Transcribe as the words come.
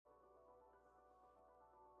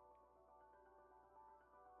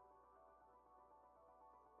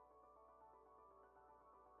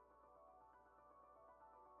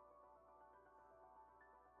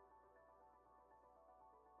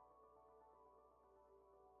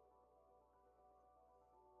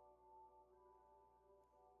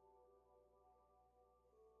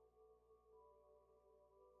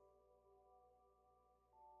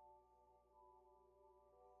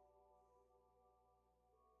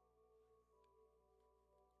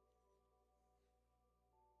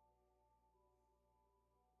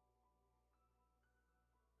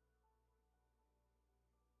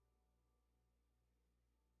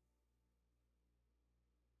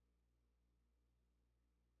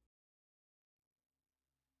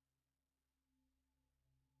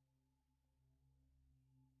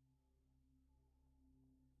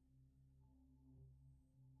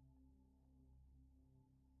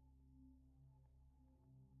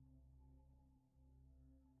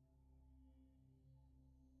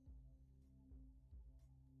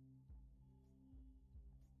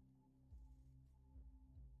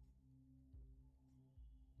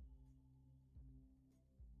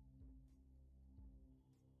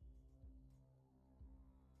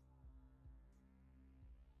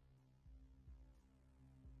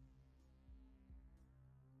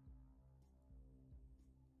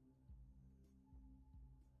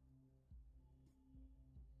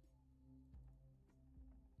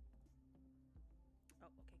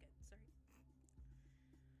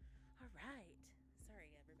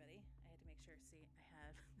sure. See, I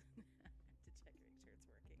have to check to make sure it's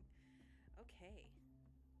working. Okay. Give me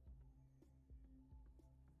 2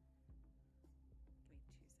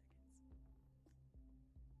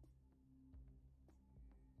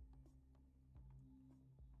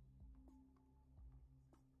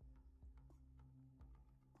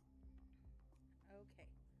 seconds. Okay.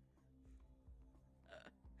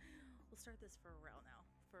 We'll start this for real now.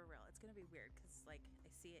 For real. It's going to be weird because, like, I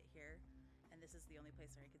see it here, and this is the only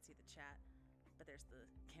place where I can see the chat, but there's the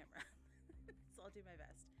camera. So I'll do my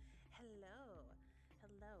best. Hello.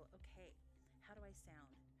 Hello. Okay. How do I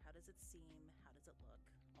sound? How does it seem? How does it look?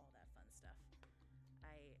 All that fun stuff.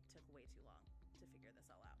 I took way too long to figure this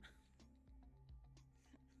all out.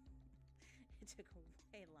 It took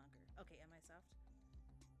way longer. Okay, am I soft?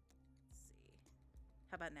 Let's see.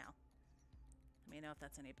 How about now? Let me know if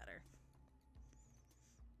that's any better.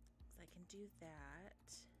 So I can do that.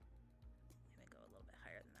 Let me go a little bit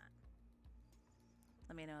higher than that.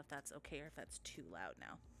 Let me know if that's okay or if that's too loud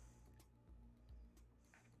now.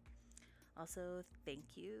 Also,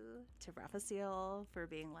 thank you to Rafa Seal for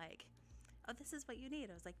being like, oh, this is what you need.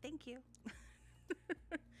 I was like, thank you.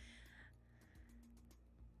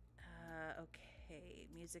 Okay,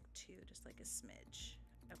 music 2, just like a smidge.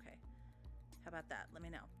 Okay, how about that? Let me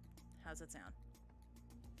know. How's it sound?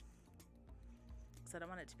 Because I don't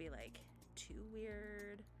want it to be like too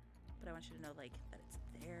weird, but I want you to know like that it's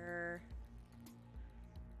there.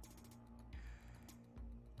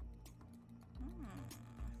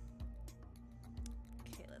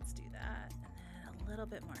 Okay, let's do that. And then a little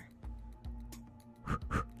bit more.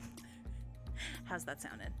 How's that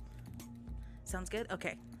sounding? Sounds good?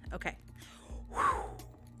 Okay. Okay.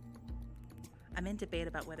 I'm in debate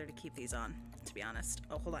about whether to keep these on, to be honest.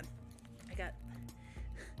 Oh, hold on.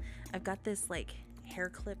 I've got this like hair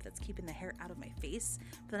clip that's keeping the hair out of my face,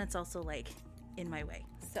 but then it's also like in my way.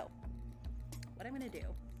 So what I'm going to do,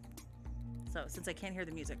 so since I can't hear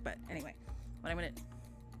the music, but anyway, what I'm going to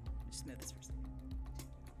just move this for a second.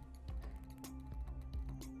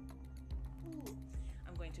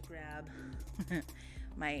 I'm going to grab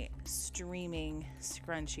my streaming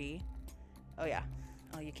scrunchie. Oh yeah.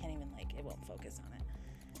 Oh, you can't even like, it won't focus on it.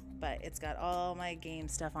 But it's got all my game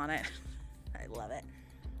stuff on it. I love it.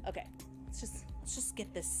 Okay, let's just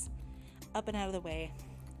get this up and out of the way.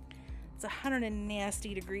 It's 100 and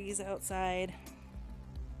nasty degrees outside.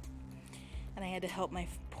 And I had to help my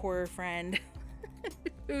poor friend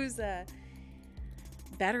whose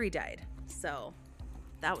battery died. So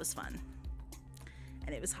that was fun.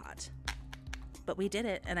 And it was hot. But we did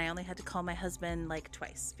it, and I only had to call my husband like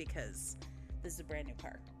twice because this is a brand new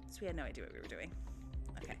car. So we had no idea what we were doing.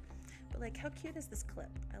 Okay. But like, how cute is this clip?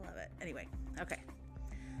 I love it. Anyway, okay.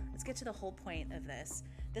 Let's get to the whole point of this.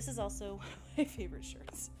 This is also one of my favorite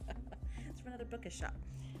shirts. It's from another bookish shop.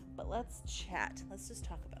 But let's chat. Let's just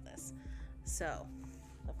talk about this. So,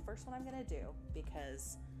 the first one I'm going to do,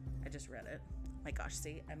 because I just read it. My gosh,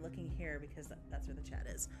 see, I'm looking here because that's where the chat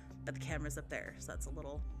is. But the camera's up there, so that's a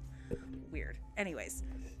little weird. Anyways,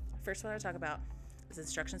 first one I want to talk about is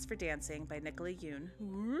Instructions for Dancing by Nicola Yoon.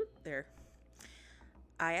 There.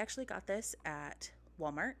 I actually got this at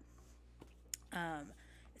Walmart.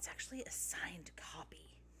 It's actually a signed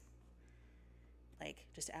copy. Like,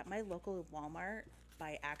 just at my local Walmart,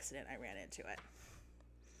 by accident, I ran into it.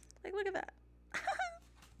 Like, look at that.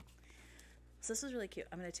 So this is really cute.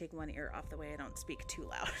 I'm going to take one ear off the way I don't speak too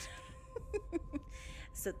loud.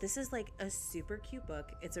 So this is like a super cute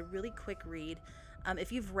book. It's a really quick read.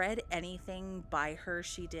 If you've read anything by her,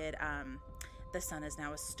 she did The Sun Is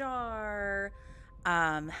Now a Star.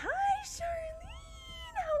 Hi, Charlene.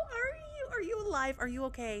 How are you? Are you alive? Are you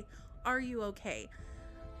okay? Are you okay?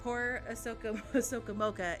 Poor Ahsoka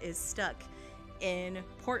Mocha is stuck in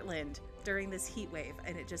Portland during this heat wave,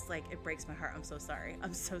 and it just like, it breaks my heart. I'm so sorry.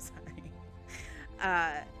 I'm so sorry.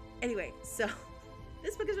 Anyway, so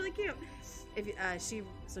this book is really cute.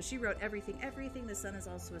 If she wrote everything. The Sun Is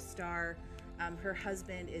Also a Star. Her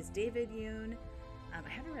husband is David Yoon. I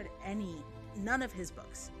haven't read none of his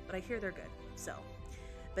books, but I hear they're good. So,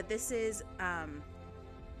 but this is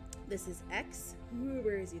X. Ooh,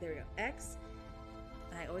 where is he? There we go. X.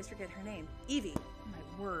 And I always forget her name. Evie. Oh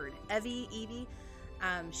my word. Evie.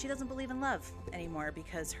 She doesn't believe in love anymore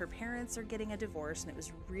because her parents are getting a divorce, and it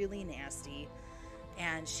was really nasty.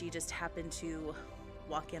 And she just happened to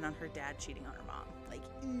walk in on her dad cheating on her mom. Like,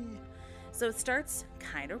 so it starts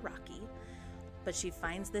kind of rocky, but she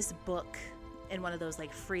finds this book in one of those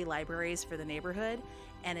like free libraries for the neighborhood,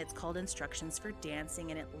 and it's called Instructions for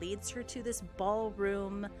Dancing, and it leads her to this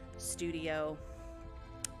ballroom studio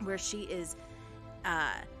where she is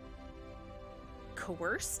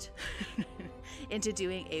coerced into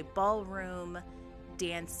doing a ballroom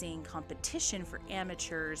dancing competition for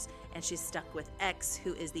amateurs, and she's stuck with X,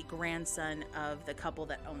 who is the grandson of the couple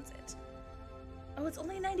that owns it. Oh, it's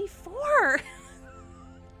only 94.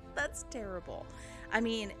 That's terrible. I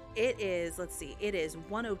mean, it is, let's see, it is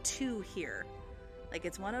 102 here. Like,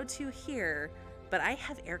 it's 102 here, but I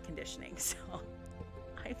have air conditioning, so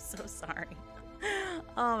I'm so sorry.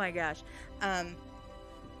 Oh my gosh.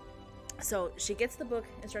 So she gets the book,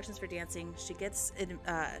 Instructions for Dancing. She gets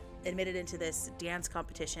admitted into this dance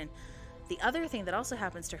competition. The other thing that also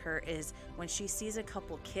happens to her is when she sees a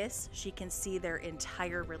couple kiss, she can see their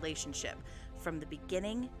entire relationship from the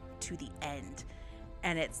beginning to the end.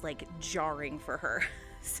 And it's like jarring for her.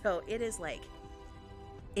 So it is like,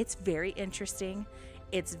 it's very interesting.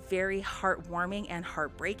 It's very heartwarming and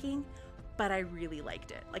heartbreaking, but I really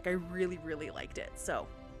liked it. Like, I really, really liked it. So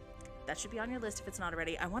that should be on your list if it's not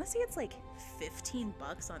already. I want to say it's like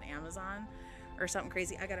 $15 on Amazon or something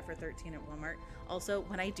crazy. I got it for $13 at Walmart. Also,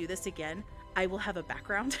 when I do this again, I will have a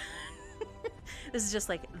background. This is just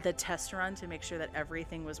like the test run to make sure that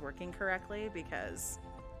everything was working correctly because,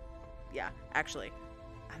 yeah, actually,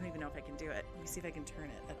 I don't even know if I can do it. Let me see if I can turn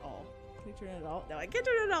it at all. Can we turn it at all? No, I can't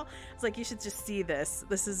turn it at all. It's like, you should just see this.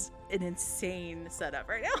 This is an insane setup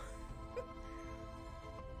right now.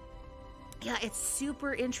 Yeah, it's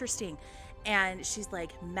super interesting. And she's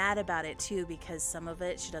like mad about it too, because some of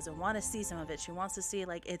it she doesn't want to see, some of it she wants to see.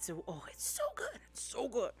 Like, it's so good. It's so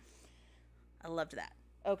good. I loved that.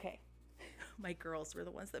 Okay. My girls were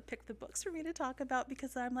the ones that picked the books for me to talk about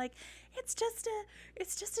because I'm like, it's just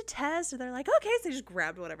a test. And they're like, okay, so they just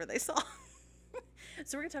grabbed whatever they saw.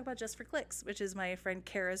 So we're gonna talk about Just for Clicks, which is my friend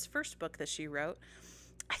Kara's first book that she wrote.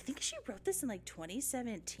 I think she wrote this in like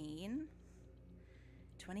 2017.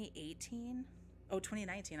 2018? Oh,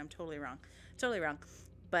 2019. I'm totally wrong.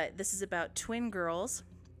 But this is about twin girls,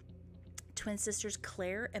 twin sisters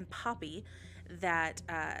Claire and Poppy, that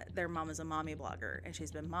their mom is a mommy blogger, and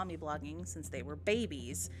she's been mommy blogging since they were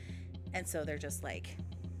babies. And so they're just like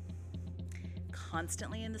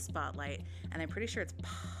constantly in the spotlight. And I'm pretty sure it's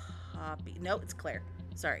Poppy. No, it's Claire.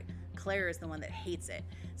 Sorry. Claire is the one that hates it.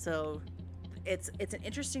 So it's an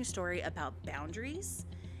interesting story about boundaries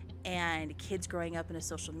and kids growing up in a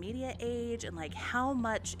social media age and like how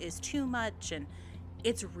much is too much, and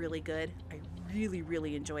it's really good. I really,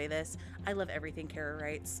 really enjoy this. I love everything Kara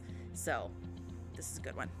writes, so this is a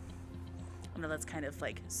good one. I know that's kind of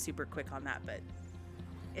like super quick on that, but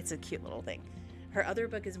it's a cute little thing. Her other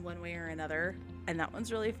book is One Way or Another, and that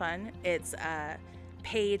one's really fun. It's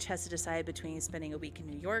Paige has to decide between spending a week in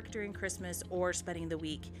New York during Christmas or spending the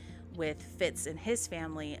week with Fitz and his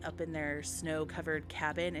family up in their snow-covered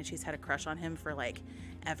cabin, and she's had a crush on him for like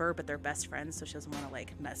ever, but they're best friends, so she doesn't want to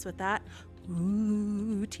like mess with that.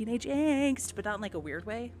 Ooh, teenage angst, but not in like a weird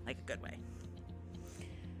way, like a good way.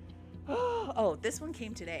 Oh, this one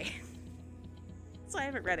came today. So I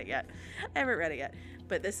haven't read it yet.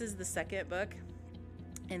 But this is the second book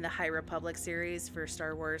in the High Republic series for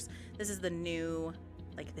Star Wars. This is the new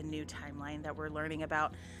timeline that we're learning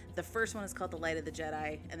about. The first one is called The Light of the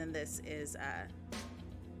Jedi, and then this is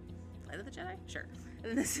Light of the Jedi? Sure. And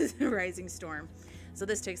then this is The Rising Storm. So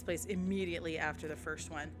this takes place immediately after the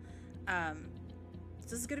first one. So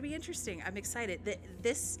this is going to be interesting. I'm excited.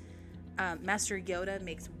 This Master Yoda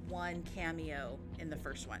makes one cameo in the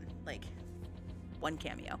first one. Like, one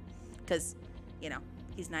cameo. Because, you know,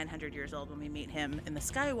 he's 900 years old when we meet him in the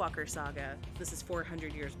Skywalker saga. This is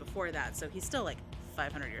 400 years before that, so he's still like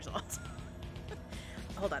 500 years old.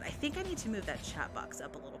 Hold on, I think I need to move that chat box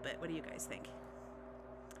up a little bit. What do you guys think?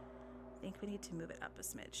 I think we need to move it up a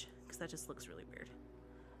smidge because that just looks really weird.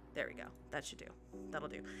 There we go. That should do. That'll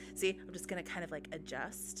do. See, I'm just gonna kind of like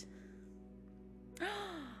adjust.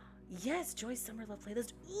 Yes, Joyce Summer Love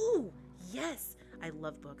Playlist. Ooh, yes. I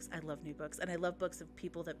love books. I love new books, and I love books of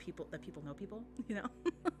people that people know people. You know,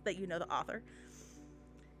 that you know the author.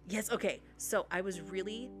 Yes. Okay. So I was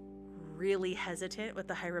really, really hesitant with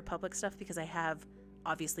the High Republic stuff because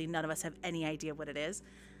obviously none of us have any idea what it is.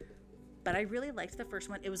 But I really liked the first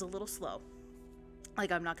one. It was a little slow.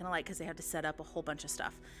 Like, I'm not going to lie, because they had to set up a whole bunch of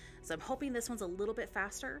stuff. So I'm hoping this one's a little bit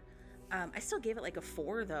faster. I still gave it like a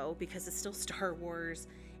 4 though, because it's still Star Wars,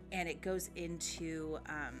 and it goes into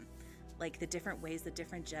like the different ways the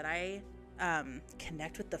different Jedi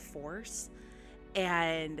connect with the Force.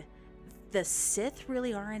 And the Sith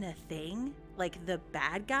really aren't a thing. Like, the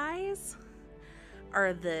bad guys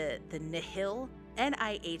are the Nihil,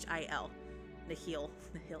 Nihil,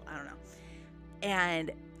 Nihil, I don't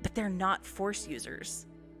know. But they're not Force users.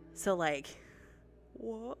 So like,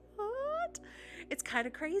 what? It's kind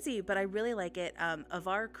of crazy, but I really like it.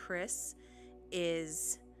 Avar Kriss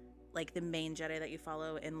is like the main Jedi that you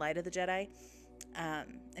follow in Light of the Jedi.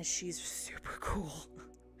 And she's super cool.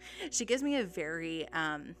 She gives me a very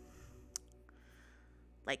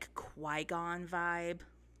like Qui-Gon vibe.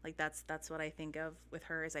 Like that's what I think of with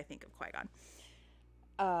her, is I think of Qui-Gon.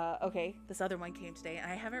 Okay, this other one came today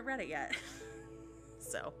and I haven't read it yet.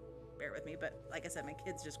 So bear with me, but like I said, my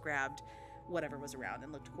kids just grabbed whatever was around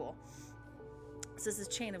and looked cool. So this is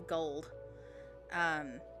Chain of Gold.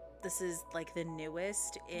 This is like the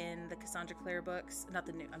newest in the Cassandra Clare books. Not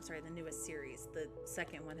the new, I'm sorry, the newest series. The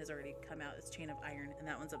second one has already come out. It's Chain of Iron, and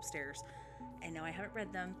that one's upstairs. And no, I haven't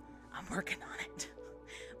read them. I'm working on it.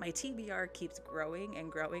 My TBR keeps growing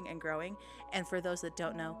and growing and growing. And for those that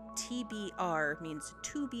don't know, TBR means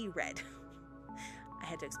to be read. I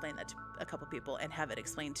had to explain that to a couple people and have it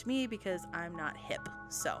explained to me because I'm not hip.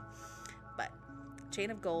 So, but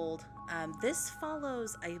Chain of Gold. This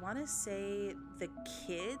follows, I want to say, the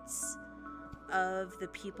kids of the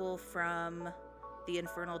people from the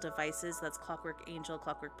Infernal Devices. That's Clockwork Angel,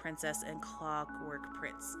 Clockwork Princess, and Clockwork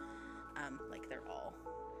Prince. Like they're all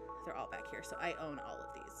back here. So I own all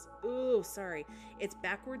of these. Ooh, sorry. It's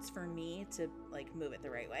backwards for me to like move it the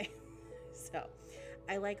right way. So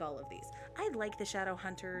I like all of these. I like the Shadow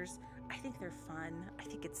Hunters. I think they're fun.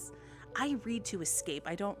 I read to escape.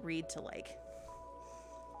 I don't read to like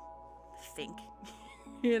think.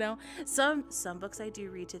 You know, some books I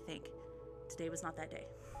do read to think. Today was not that day.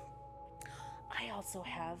 I also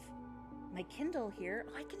have my Kindle here.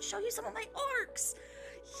 Oh, I can show you some of my orcs.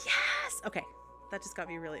 Yes. Okay, that just got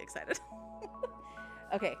me really excited.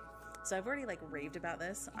 Okay, so I've already like raved about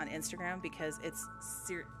this on Instagram because it's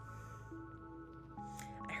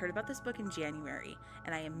I heard about this book in January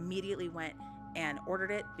and I immediately went and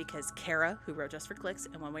ordered it because Kara, who wrote Just for Clicks,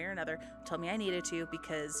 in one way or another, told me I needed to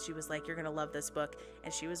because she was like, you're going to love this book.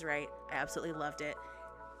 And she was right. I absolutely loved it.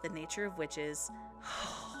 The Nature of Witches.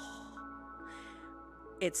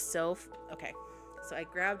 It's so... Okay. So I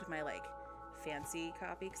grabbed my, like, fancy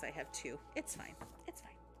copy because I have two. It's fine. It's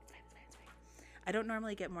fine. It's fine. It's fine. It's fine. I don't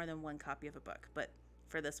normally get more than one copy of a book, but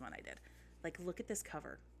for this one I did. Like, look at this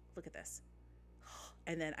cover. Look at this.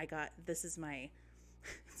 And then I got... This is my...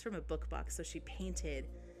 It's from a book box. So she painted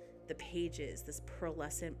the pages this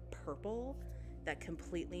pearlescent purple that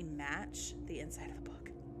completely match the inside of the book.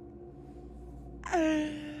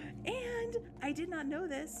 And I did not know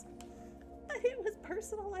this, but it was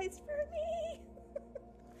personalized for me.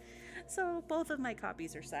 So both of my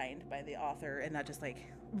copies are signed by the author and not just like,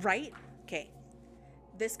 right? Okay.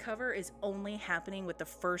 This cover is only happening with the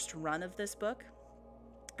first run of this book.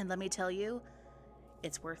 And let me tell you,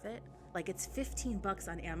 it's worth it. Like, it's $15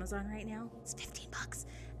 on Amazon right now. It's $15.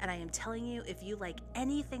 And I am telling you, if you like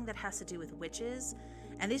anything that has to do with witches,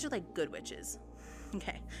 and these are like good witches.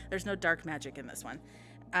 Okay. There's no dark magic in this one.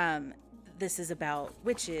 This is about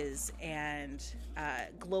witches and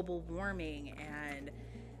global warming, and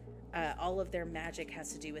all of their magic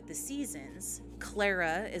has to do with the seasons.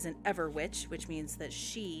 Clara is an Everwitch, which means that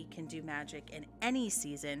she can do magic in any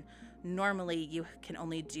season. Normally, you can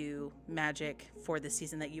only do magic for the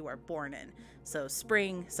season that you are born in. So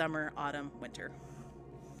spring, summer, autumn, winter.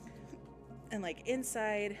 And like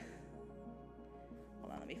inside,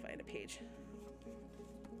 hold on, let me find a page.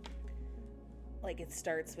 Like it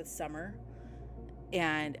starts with summer.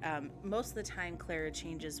 And most of the time, Clara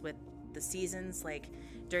changes with the seasons. Like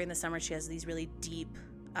during the summer, she has these really deep,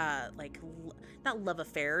 not love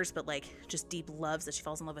affairs, but like just deep loves that she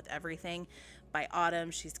falls in love with everything. By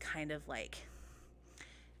autumn, she's kind of like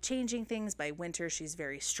changing things. By winter, she's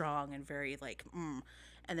very strong and very like,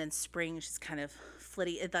 And then spring, she's kind of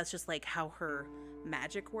flitty. That's just like how her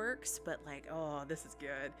magic works. But like, oh, this is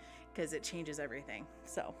good because it changes everything.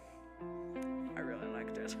 So I really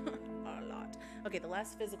liked it a lot. Okay, the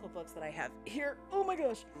last physical books that I have here, oh my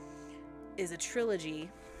gosh, is a trilogy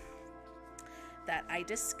that I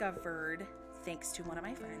discovered thanks to one of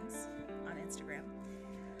my friends on Instagram.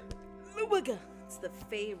 It's the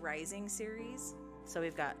Fae Rising series. So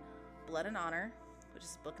we've got Blood and Honor, which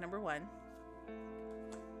is book number 1.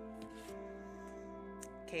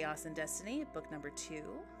 Chaos and Destiny, book number 2.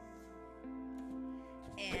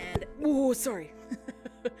 And,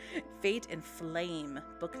 Fate and Flame,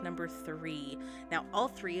 book number 3. Now, all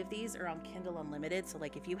 3 of these are on Kindle Unlimited, so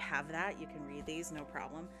like if you have that, you can read these, no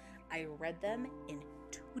problem. I read them in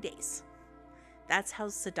 2 days. That's how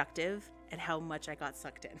seductive and how much I got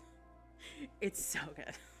sucked in. It's so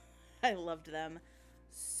good. I loved them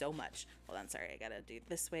so much. Hold on, sorry, I gotta do it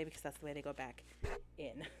this way because that's the way they go back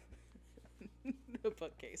in the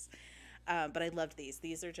bookcase. But I loved these.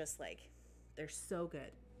 These are just like, they're so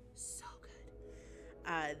good. So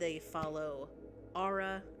good. They follow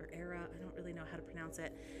Ara or Era, I don't really know how to pronounce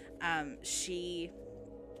it. She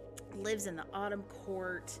lives in the Autumn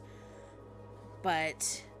Court,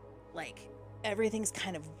 but like everything's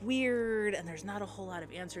kind of weird and there's not a whole lot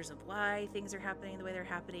of answers of why things are happening the way they're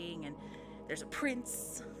happening. And there's a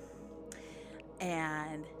prince,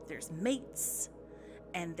 and there's mates,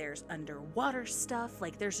 and there's underwater stuff.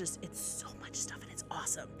 Like there's just, it's so much stuff, and it's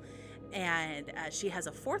awesome. And she has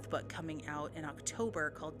a 4th book coming out in October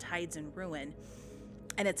called Tides in Ruin,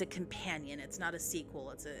 and it's a companion. It's not a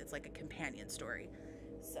sequel. It's like a companion story.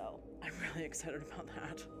 So I'm really excited about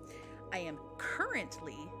that. I am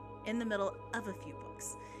currently in the middle of a few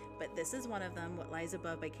books, but this is one of them, What Lies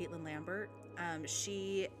Above by Caitlin Lambert.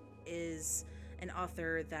 She is an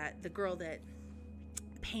author that the girl that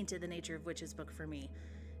painted the Nature of Witches book for me,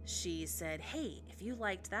 she said, hey, if you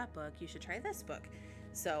liked that book, you should try this book.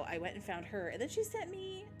 So I went and found her, and then she sent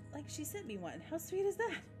me one. How sweet is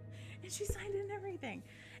that? And she signed it and everything.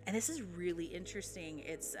 And this is really interesting.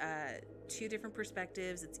 It's 2 different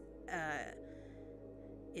perspectives. It's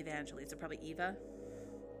Evangeline, so probably Eva,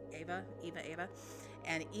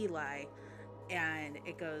 and Eli. And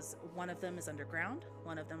it goes, one of them is underground,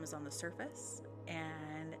 one of them is on the surface,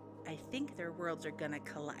 and I think their worlds are gonna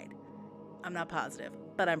collide. I'm not positive,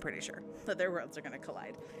 but I'm pretty sure that their worlds are gonna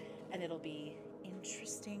collide. And it'll be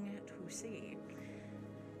interesting to see.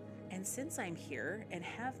 And since I'm here and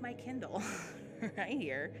have my Kindle right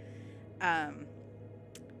here,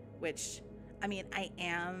 which, I mean, I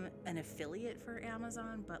am an affiliate for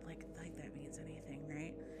Amazon, but like that means anything,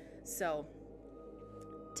 right? So,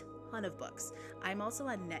 ton of books. I'm also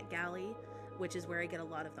on NetGalley, which is where I get a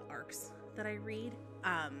lot of the ARCs that I read.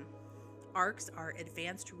 ARCs are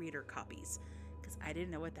advanced reader copies, because I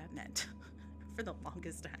didn't know what that meant for the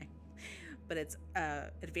longest time. But it's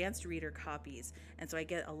advanced reader copies, and so I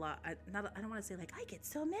get a lot. I don't want to say like I get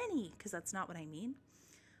so many, because that's not what I mean.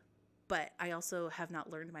 But I also have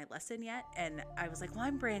not learned my lesson yet, and I was like, well,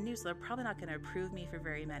 I'm brand new, so they're probably not going to approve me for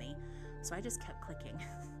very many. So I just kept clicking,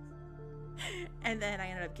 and then I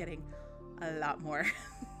ended up getting a lot more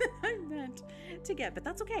than I meant to get. But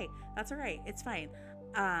that's okay. That's all right. It's fine.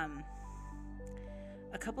 A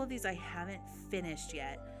couple of these I haven't finished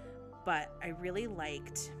yet, but I really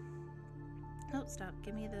liked. Oh, stop.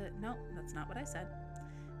 Give me the... No, that's not what I said.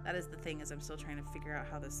 That is the thing, is I'm still trying to figure out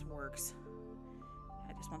how this works.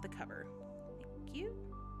 I just want the cover. Thank you.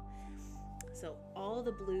 So all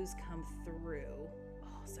the blues come through.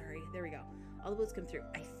 Oh, sorry. There we go. All the blues come through.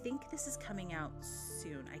 I think this is coming out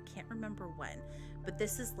soon. I can't remember when. But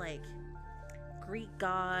this is like Greek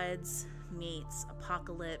gods meets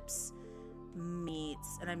apocalypse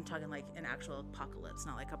meets... And I'm talking like an actual apocalypse,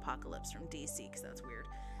 not like apocalypse from DC, because that's weird.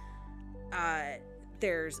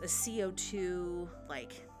 There's a CO2,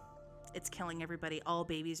 like it's killing everybody. All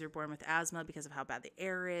babies are born with asthma because of how bad the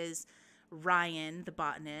air is. Ryan, the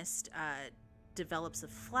botanist, develops a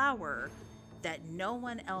flower that no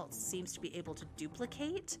one else seems to be able to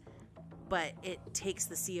duplicate, but it takes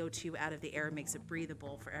the CO2 out of the air and makes it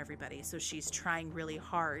breathable for everybody. So she's trying really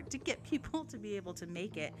hard to get people to be able to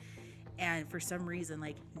make it. And for some reason,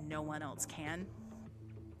 like no one else can.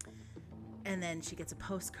 And then she gets a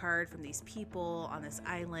postcard from these people on this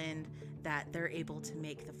island that they're able to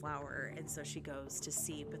make the flower. And so she goes to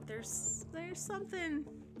see, but there's something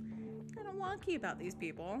kind of wonky about these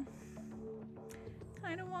people.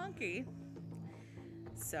 Kind of wonky.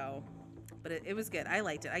 So, but it was good. I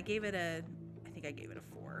liked it. I think I gave it a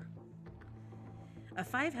 4. A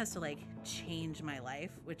 5 has to like change my life,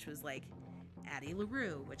 which was like Addie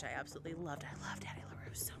LaRue, which I absolutely loved. I loved Addie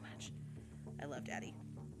LaRue so much. I loved Addie.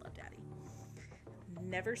 Loved Addie.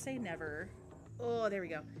 Never Say Never. Oh, there we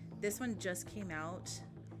go. This one just came out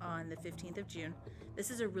on the 15th of June. This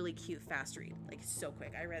is a really cute fast read, like so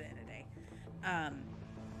quick. I read it in a day.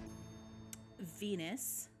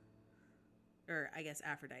 Venus, or I guess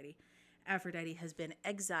Aphrodite. Aphrodite has been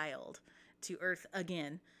exiled to Earth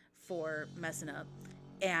again for messing up,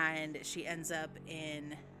 and she ends up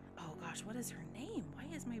in, oh gosh, what is her name? Why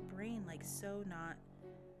is my brain like so not?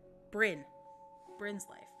 Bryn's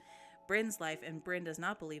life, and Bryn does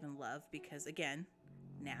not believe in love because, again,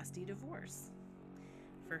 nasty divorce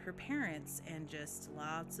for her parents and just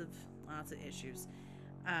lots of issues.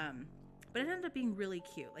 But it ended up being really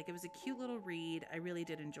cute. Like, it was a cute little read. I really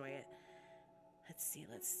did enjoy it. Let's see.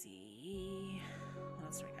 What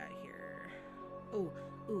else do we got here? Oh,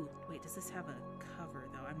 wait, does this have a cover,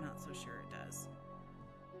 though? I'm not so sure it does.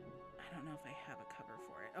 I don't know if I have a cover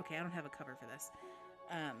for it. Okay, I don't have a cover for this.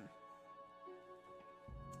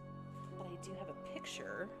 But I do have a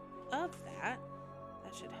picture of that.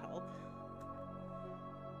 That should help.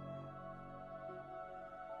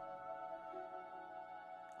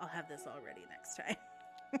 have this all ready next time.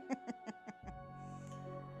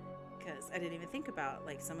 Because I didn't even think about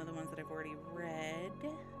like some of the ones that I've already read.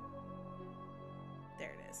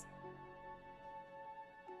 There it is.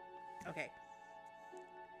 Okay.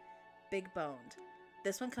 Big Boned.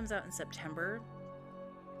 This one comes out in September,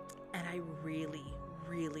 and I really,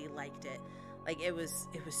 really liked it. Like it was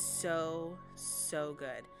so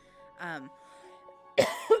good.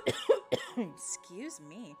 Excuse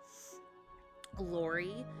me.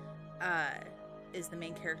 Lori is the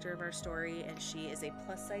main character of our story, and she is a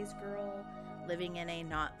plus size girl living in a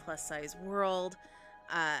not plus size world.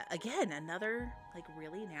 Again, another like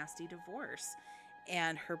really nasty divorce.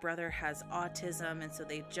 And her brother has autism, and so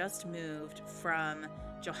they just moved from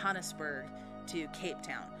Johannesburg to Cape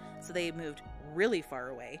Town. So they moved really far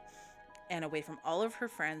away and away from all of her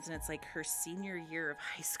friends, and it's like her senior year of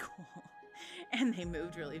high school. And they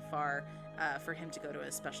moved really far for him to go to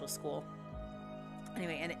a special school.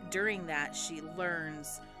 Anyway, and during that, she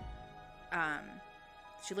learns her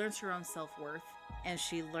own self-worth, and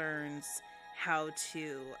she learns how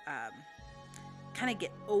to kind of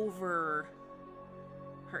get over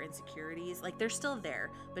her insecurities. Like they're still there,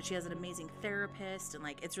 but she has an amazing therapist, and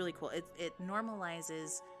like it's really cool. It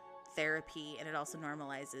normalizes therapy, and it also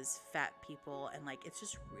normalizes fat people, and like it's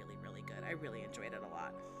just really, really good. I really enjoyed it a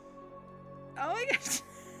lot. Oh my gosh.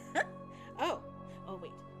 oh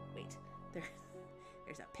wait.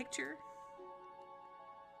 There's that picture.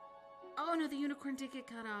 Oh no, the unicorn did get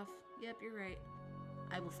cut off. Yep, you're right.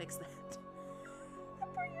 I will fix that.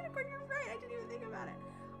 That poor unicorn, you're right. I didn't even think about it.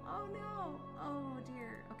 Oh no. Oh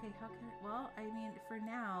dear. Okay, how can I, well, I mean, for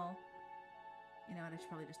now, you know what, I should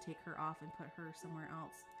probably just take her off and put her somewhere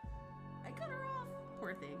else. I cut her off.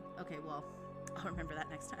 Poor thing. Okay, well, I'll remember that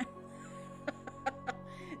next time.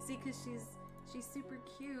 See, because she's super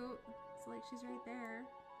cute. So like she's right there.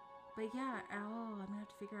 But yeah, I'm gonna have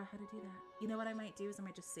to figure out how to do that. You know what I might do is I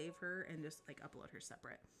might just save her and just like upload her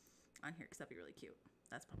separate on here, because that'd be really cute.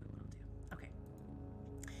 That's probably what I'll do. Okay.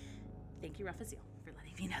 Thank you, Raphael, for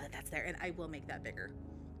letting me know that that's there, and I will make that bigger.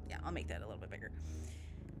 Yeah, I'll make that a little bit bigger.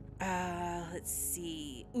 Let's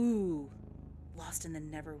see. Ooh, Lost in the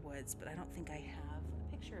Neverwoods, but I don't think I have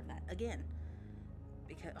a picture of that again,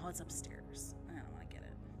 because it's upstairs. I don't want to get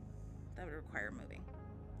it. That would require moving,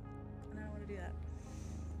 and I don't want to do that.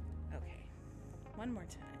 Okay, one more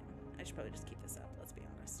time. I should probably just keep this up, let's be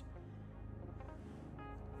honest.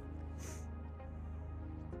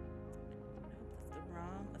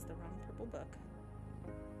 Nope, that's the wrong purple book.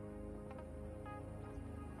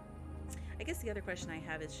 I guess the other question I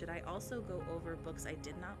have is, should I also go over books I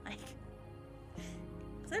did not like?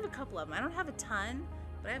 Because I have a couple of them. I don't have a ton,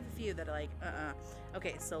 but I have a few that are like,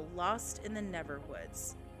 Okay, so Lost in the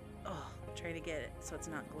Neverwoods. Oh, I'm trying to get it so it's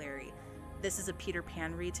not glary. This is a Peter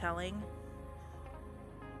Pan retelling.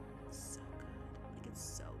 So good. Like, it's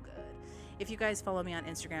so good. If you guys follow me on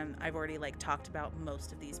Instagram, I've already like talked about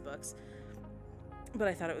most of these books, but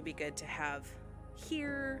I thought it would be good to have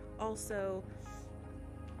here also.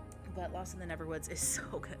 But Lost in the Neverwoods is so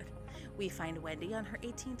good. We find Wendy on her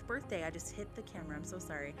 18th birthday. I just hit the camera, I'm so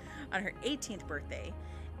sorry. On her 18th birthday,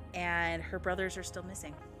 and her brothers are still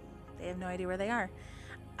missing. They have no idea where they are.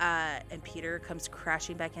 And Peter comes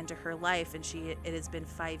crashing back into her life, and it has been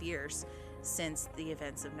 5 years since the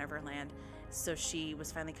events of Neverland. So she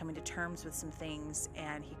was finally coming to terms with some things,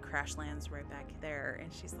 and he crash lands right back there,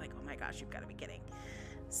 and she's like, oh my gosh, you've got to be kidding.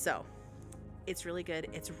 So it's really good.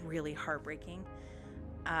 It's really heartbreaking.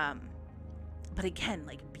 But again,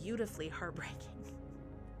 like beautifully heartbreaking.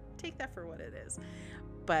 Take that for what it is.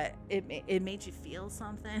 But it made you feel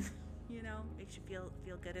something, you know, makes you feel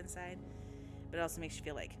good inside. But it also makes you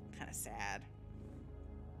feel like kind of sad.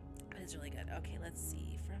 But it's really good. Okay, let's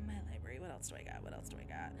see. From my library, what else do I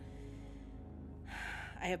got?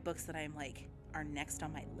 I have books that I'm like are next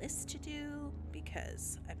on my list to do,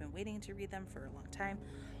 because I've been waiting to read them for a long time.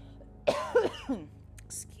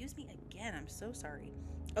 Excuse me again. I'm so sorry.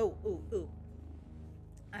 Oh.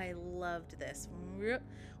 I loved this.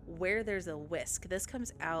 Where There's a Whisk. This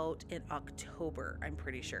comes out in October, I'm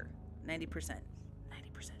pretty sure. 90%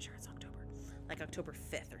 sure it's October. Like October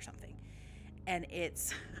 5th or something. And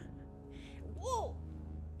it's whoa!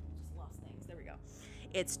 Just lost things. There we go.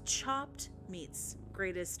 It's Chopped meets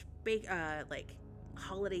Greatest like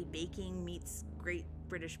holiday baking meets Great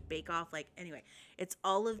British Bake Off. Like, anyway, it's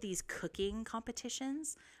all of these cooking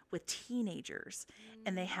competitions with teenagers,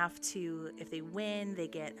 and they have to, if they win, they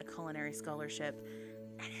get a culinary scholarship,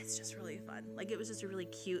 and it's just really fun. Like, it was just a really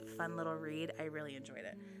cute, fun little read. I really enjoyed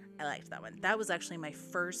it. I liked that one. That was actually my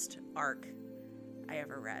first ARC I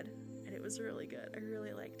ever read, and it was really good. I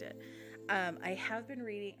really liked it. I have been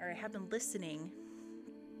listening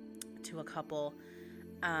to a couple.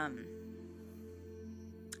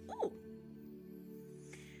 Ooh.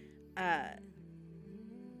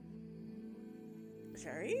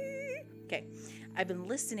 Sorry. Okay. I've been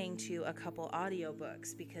listening to a couple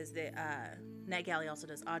audiobooks because the NetGalley also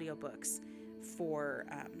does audiobooks for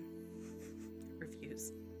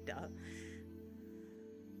reviews. Duh.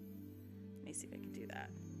 Let me see if I can do that.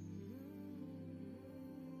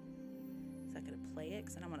 Is that going to play it?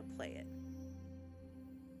 Because I don't want to play it.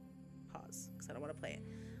 Pause. Because I don't want to play it.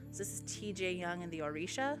 So this is TJ Young and the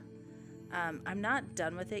Orisha. I'm not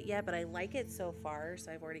done with it yet, but I like it so far.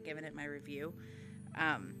 So I've already given it my review.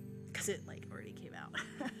 Because it like already came out.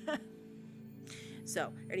 So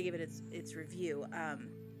I already gave it its review.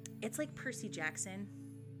 It's like Percy Jackson,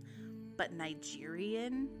 but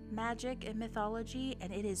Nigerian magic and mythology,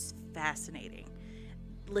 and it is fascinating.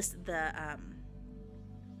 Listen,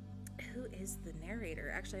 who is the narrator?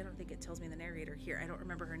 Actually, I don't think it tells me the narrator here. I don't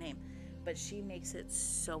remember her name, but she makes it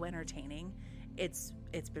so entertaining. It's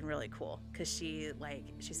been really cool because she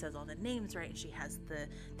says all the names right, and she has the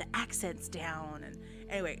accents down, and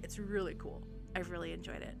anyway, it's really cool. I've really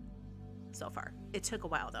enjoyed it so far. It took a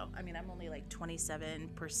while though. I mean, I'm only like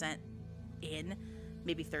 27% in,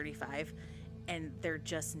 maybe 35, and they're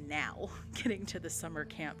just now getting to the summer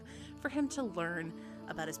camp for him to learn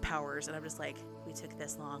about his powers, and I'm just like, we took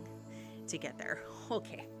this long to get there.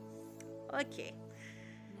 Okay.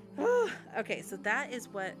 Okay, so that is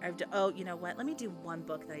what I've done. Oh, you know what? Let me do one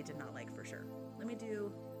book that I did not like for sure. Let me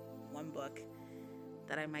do one book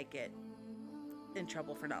that I might get in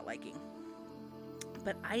trouble for not liking.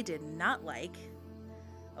 But I did not like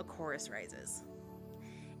A Chorus Rises.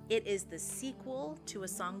 It is the sequel to A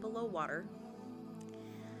Song Below Water,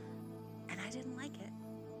 and I didn't like it.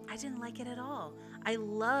 I didn't like it at all. I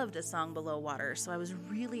loved A Song Below Water, so I was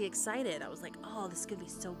really excited. I was like, oh, this is going to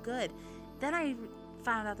be so good. Then I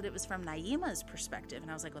found out that it was from Naima's perspective, and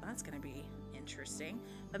I was like, well, that's going to be interesting.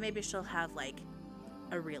 But maybe she'll have like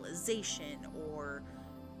a realization or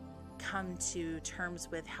come to terms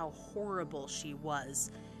with how horrible she was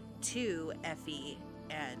to Effie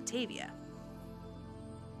and Tavia.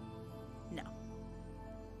 No.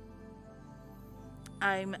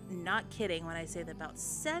 I'm not kidding when I say that about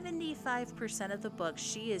 75% of the book,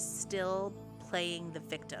 she is still playing the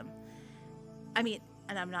victim. I mean,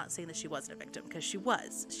 and I'm not saying that she wasn't a victim, because she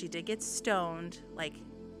was. She did get stoned, like,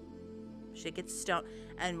 she gets stoned.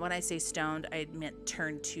 And when I say stoned, I meant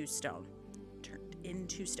turned to stone. Turned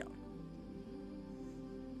into stone.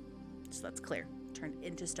 So that's clear. Turned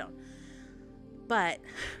into stone. But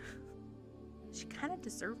she kind of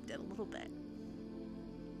deserved it a little bit.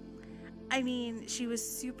 I mean, she was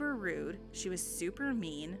super rude. She was super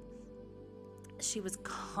mean. She was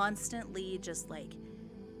constantly just like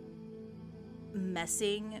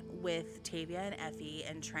messing with Tavia and Effie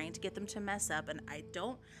and trying to get them to mess up. And I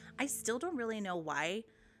still don't really know why.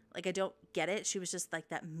 Like, I don't get it. She was just like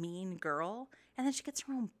that mean girl. And then she gets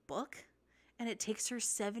her own book. And it takes her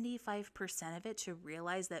 75% of it to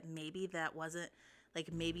realize that maybe that wasn't,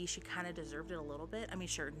 like, maybe she kind of deserved it a little bit. I mean,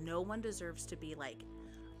 sure, no one deserves to be, like,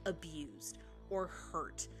 abused or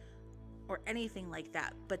hurt or anything like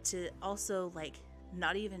that. But to also, like,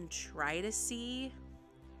 not even try to see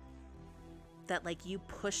that, like, you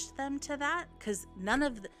pushed them to that. Because none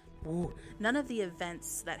of the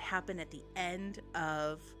events that happen at the end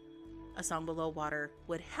of A Song Below Water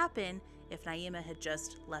would happen if Naima had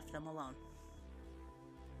just left them alone.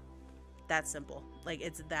 That simple. Like,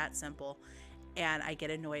 it's that simple. And I get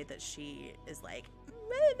annoyed that she is like,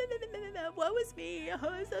 what was me? Oh,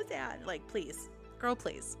 I'm so sad. Like, please. Girl,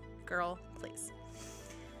 please. Girl, please.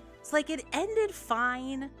 It's like, it ended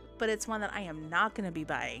fine, but it's one that I am not going to be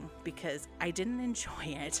buying because I didn't enjoy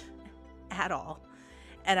it at all.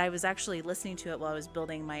 And I was actually listening to it while I was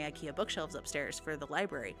building my IKEA bookshelves upstairs for the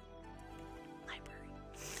library.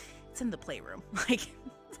 It's in the playroom. Like,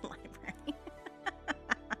 it's a library.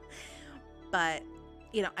 But,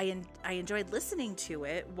 you know, I enjoyed listening to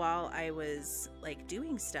it while I was, like,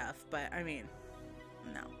 doing stuff. But, I mean,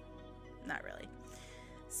 no, not really.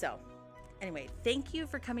 So, anyway, thank you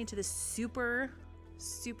for coming to this super,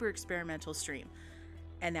 super experimental stream.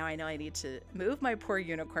 And now I know I need to move my poor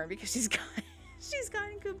unicorn because she's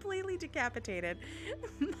gotten completely decapitated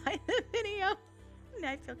by the video. And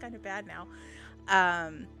I feel kind of bad now.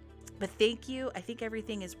 But thank you. I think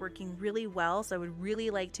everything is working really well. So I would really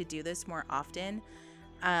like to do this more often.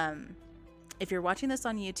 If you're watching this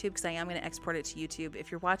on YouTube, because I am going to export it to YouTube. If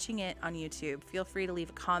you're watching it on YouTube, feel free to leave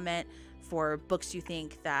a comment for books you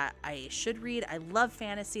think that I should read. I love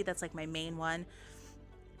fantasy. That's like my main one.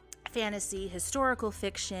 Fantasy, historical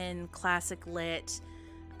fiction, classic lit.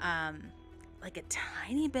 like a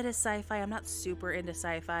tiny bit of sci-fi. I'm not super into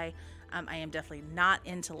sci-fi. I am definitely not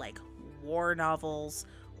into like war novels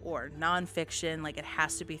or nonfiction. Like, it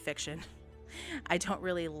has to be fiction. I don't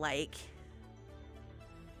really like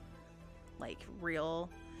real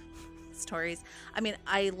stories. I mean,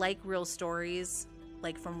 I like real stories,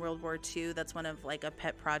 like from World War II. That's one of like a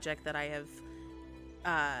pet project that I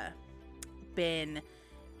have been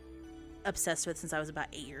obsessed with since I was about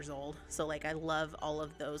 8 years old. So like, I love all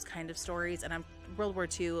of those kind of stories, and I'm World War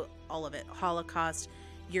II, all of it, Holocaust,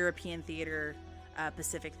 European theater,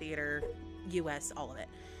 Pacific theater, US, all of it.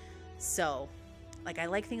 So like, I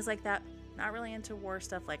like things like that. Not really into war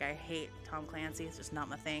stuff. Like, I hate Tom Clancy. It's just not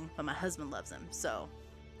my thing, but my husband loves him, so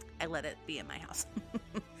I let it be in my house.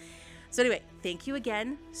 So anyway, thank you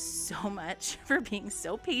again so much for being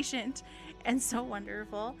so patient and so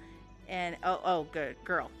wonderful. And oh good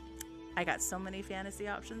girl, I got so many fantasy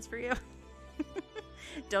options for you.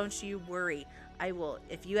 Don't you worry. I will,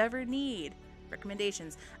 if you ever need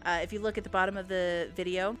recommendations, if you look at the bottom of the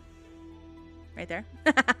video right there,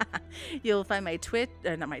 you'll find my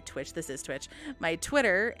my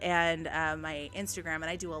Twitter and my Instagram. And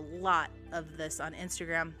I do a lot of this on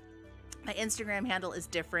Instagram. My Instagram handle is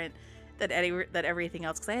different than everything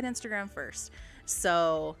else, because I had Instagram first.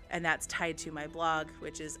 So, and that's tied to my blog,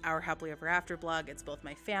 which is Our Happily Ever After blog. It's both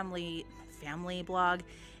my family blog,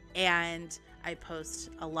 and I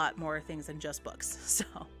post a lot more things than just books. So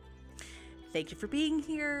thank you for being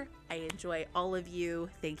here. I enjoy all of you.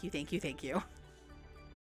 Thank you, thank you, thank you.